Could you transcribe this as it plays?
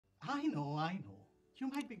I know. You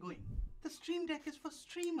might be going, the Stream Deck is for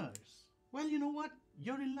streamers. Well, you know what?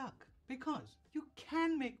 You're in luck because you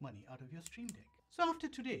can make money out of your Stream Deck. So after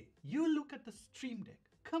today, you look at the Stream Deck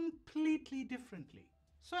completely differently.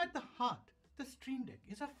 So at the heart, the Stream Deck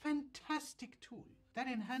is a fantastic tool that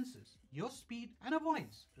enhances your speed and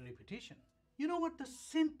avoids repetition. You know what the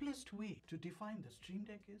simplest way to define the Stream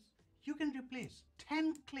Deck is? You can replace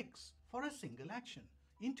 10 clicks for a single action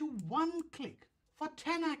into 1 click for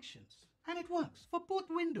 10 actions. And it works for both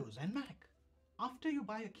Windows and Mac. After you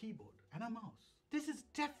buy a keyboard and a mouse, this is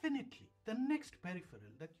definitely the next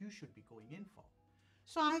peripheral that you should be going in for.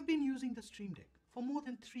 So I've been using the Stream Deck for more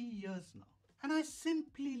than 3 years now, and I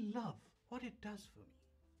simply love what it does for me.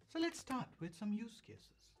 So let's start with some use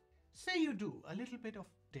cases. Say you do a little bit of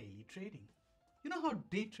daily trading. You know how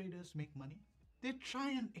day traders make money? They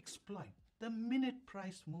try and exploit the minute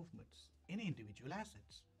price movements in individual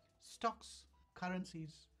assets, stocks,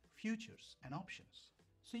 currencies, futures, and options.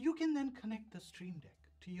 So you can then connect the Stream Deck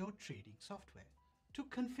to your trading software to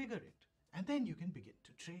configure it, and then you can begin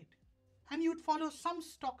to trade. And you'd follow some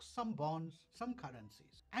stocks, some bonds, some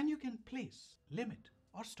currencies, and you can place, limit,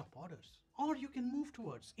 or stop orders. Or you can move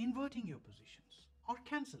towards inverting your positions or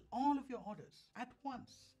cancel all of your orders at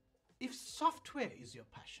once. If software is your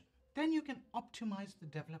passion, then you can optimize the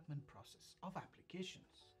development process of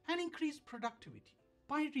applications and increase productivity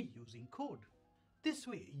by reusing code. This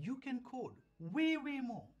way, you can code way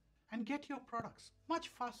more and get your products much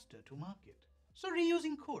faster to market. So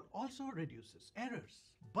reusing code also reduces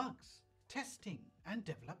errors, bugs, testing, and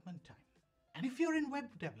development time. And if you're in web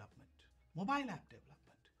development, mobile app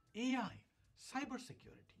development, AI,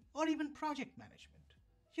 cybersecurity, or even project management,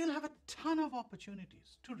 you'll have a ton of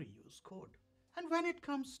opportunities to reuse code. And when it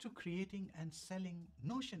comes to creating and selling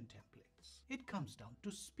Notion templates, it comes down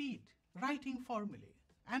to speed, writing formulae,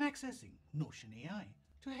 and accessing Notion AI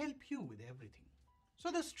to help you with everything.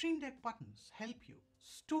 So the Stream Deck buttons help you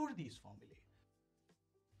store these formulae.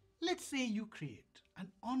 Let's say you create an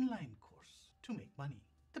online course to make money.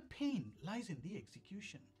 The pain lies in the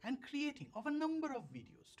execution and creating of a number of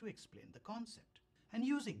videos to explain the concept and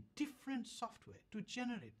using different software to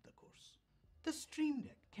generate the course. The Stream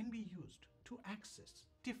Deck can be used to access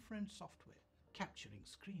different software, capturing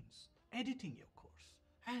screens, editing your course,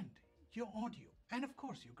 and your audio, and of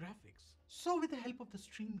course your graphics. So with the help of the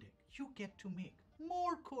Stream Deck, you get to make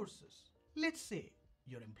more courses. Let's say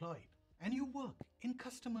you're employed and you work in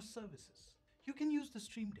customer services. You can use the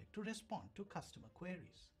Stream Deck to respond to customer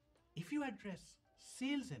queries. If you address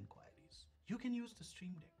sales inquiries, you can use the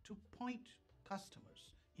Stream Deck to point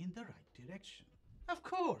customers in the right direction. Of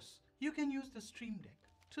course, you can use the Stream Deck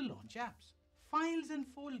to launch apps, files and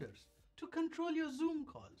folders, to control your Zoom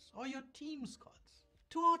calls or your Teams calls,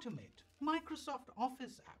 to automate Microsoft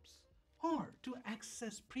Office apps, or to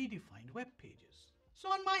access predefined web pages. So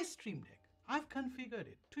on my Stream Deck, I've configured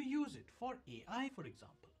it to use it for AI, for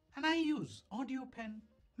example. And I use AudioPen,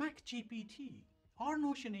 MacGPT, or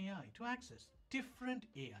Notion AI to access different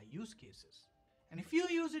AI use cases. And if you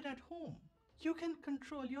use it at home, you can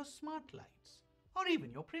control your smart lights or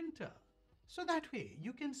even your printer. So that way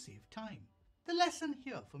you can save time. The lesson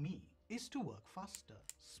here for me is to work faster,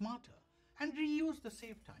 smarter, and reuse the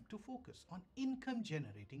saved time to focus on income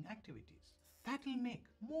generating activities that will make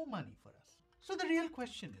more money for us. So the real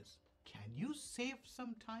question is, can you save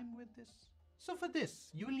some time with this? So for this,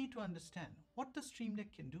 you will need to understand what the Stream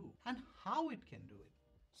Deck can do and how it can do it.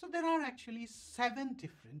 So there are actually 7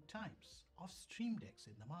 different types of Stream Decks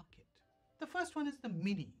in the market. The first one is the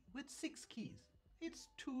Mini with 6 keys. It's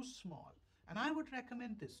too small, and I would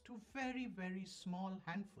recommend this to very small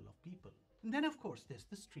handful of people. And then of course there's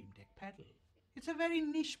the Stream Deck Pedal. It's a very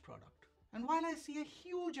niche product, and while I see a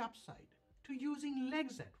huge upside to using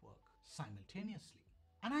legs at work simultaneously,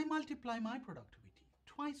 and I multiply my productivity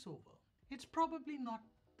twice over, it's probably not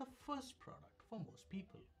the first product for most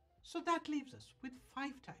people. So that leaves us with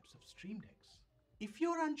 5 types of Stream Decks. If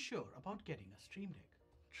you're unsure about getting a Stream Deck,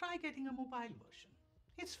 try getting a mobile version.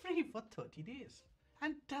 It's free for 30 days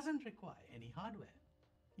and doesn't require any hardware.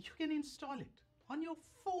 You can install it on your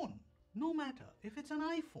phone, no matter if it's an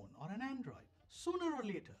iPhone or an Android. Sooner or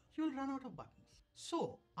later, you'll run out of buttons.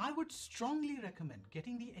 So I would strongly recommend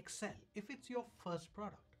getting the XL if it's your first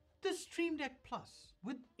product. The Stream Deck Plus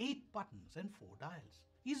with 8 buttons and 4 dials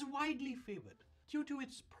is widely favored due to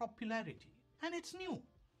its popularity, and it's new.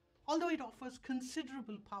 Although it offers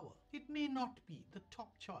considerable power, it may not be the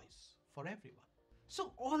top choice for everyone.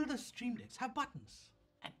 So all the Stream Decks have buttons,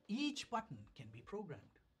 and each button can be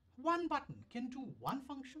programmed. One button can do one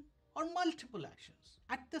function or multiple actions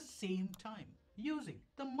at the same time using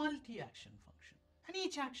the multi-action function. And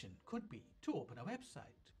each action could be to open a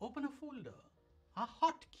website, open a folder, a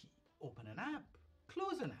hotkey, open an app,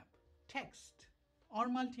 close an app, text, or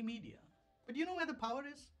multimedia. But you know where the power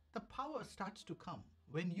is? The power starts to come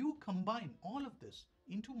when you combine all of this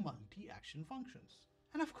into multi-action functions.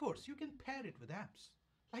 And of course, you can pair it with apps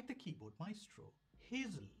like the Keyboard Maestro,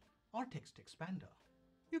 Hazel, or Text Expander.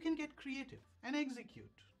 You can get creative and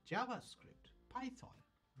execute JavaScript, Python,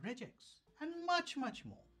 regex, and much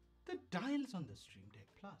more. The dials on the Stream Deck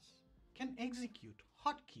Plus can execute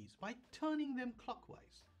hotkeys by turning them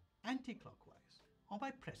clockwise, anti-clockwise, or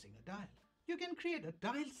by pressing a dial. You can create a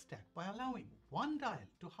dial stack by allowing one dial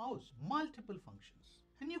to house multiple functions,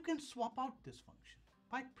 and you can swap out this function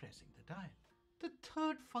by pressing the dial. The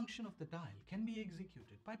third function of the dial can be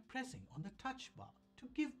executed by pressing on the touch bar to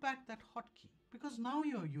give back that hotkey, because now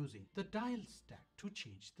you're using the dial stack to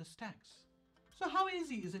change the stacks. So how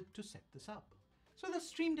easy is it to set this up? So the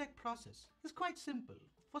Stream Deck process is quite simple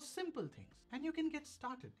for simple things, and you can get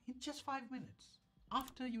started in just 5 minutes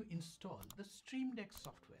after you install the Stream Deck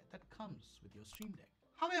software that comes with your Stream Deck.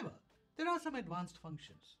 However, there are some advanced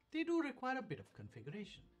functions. They do require a bit of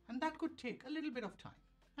configuration, and that could take a little bit of time,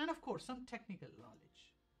 and of course some technical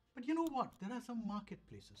knowledge. But you know what? There are some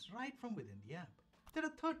marketplaces right from within the app. There are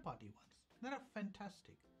third-party ones that are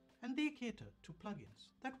fantastic, and they cater to plugins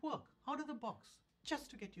that work out of the box just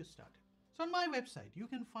to get you started. So on my website, you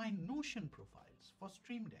can find Notion profiles for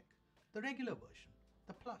Stream Deck, the regular version,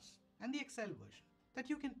 the Plus, and the Excel version that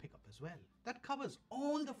you can pick up as well. That covers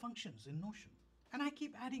all the functions in Notion, and I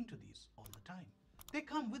keep adding to these all the time. They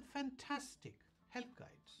come with fantastic help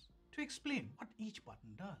guides to explain what each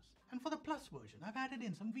button does. And for the Plus version, I've added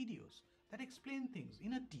in some videos that explain things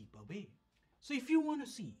in a deeper way. So if you want to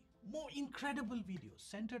see more incredible videos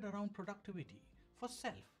centered around productivity for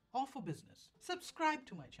self or for business, subscribe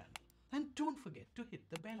to my channel. And don't forget to hit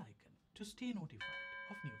the bell icon to stay notified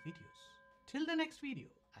of new videos. Till the next video,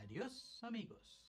 adios amigos.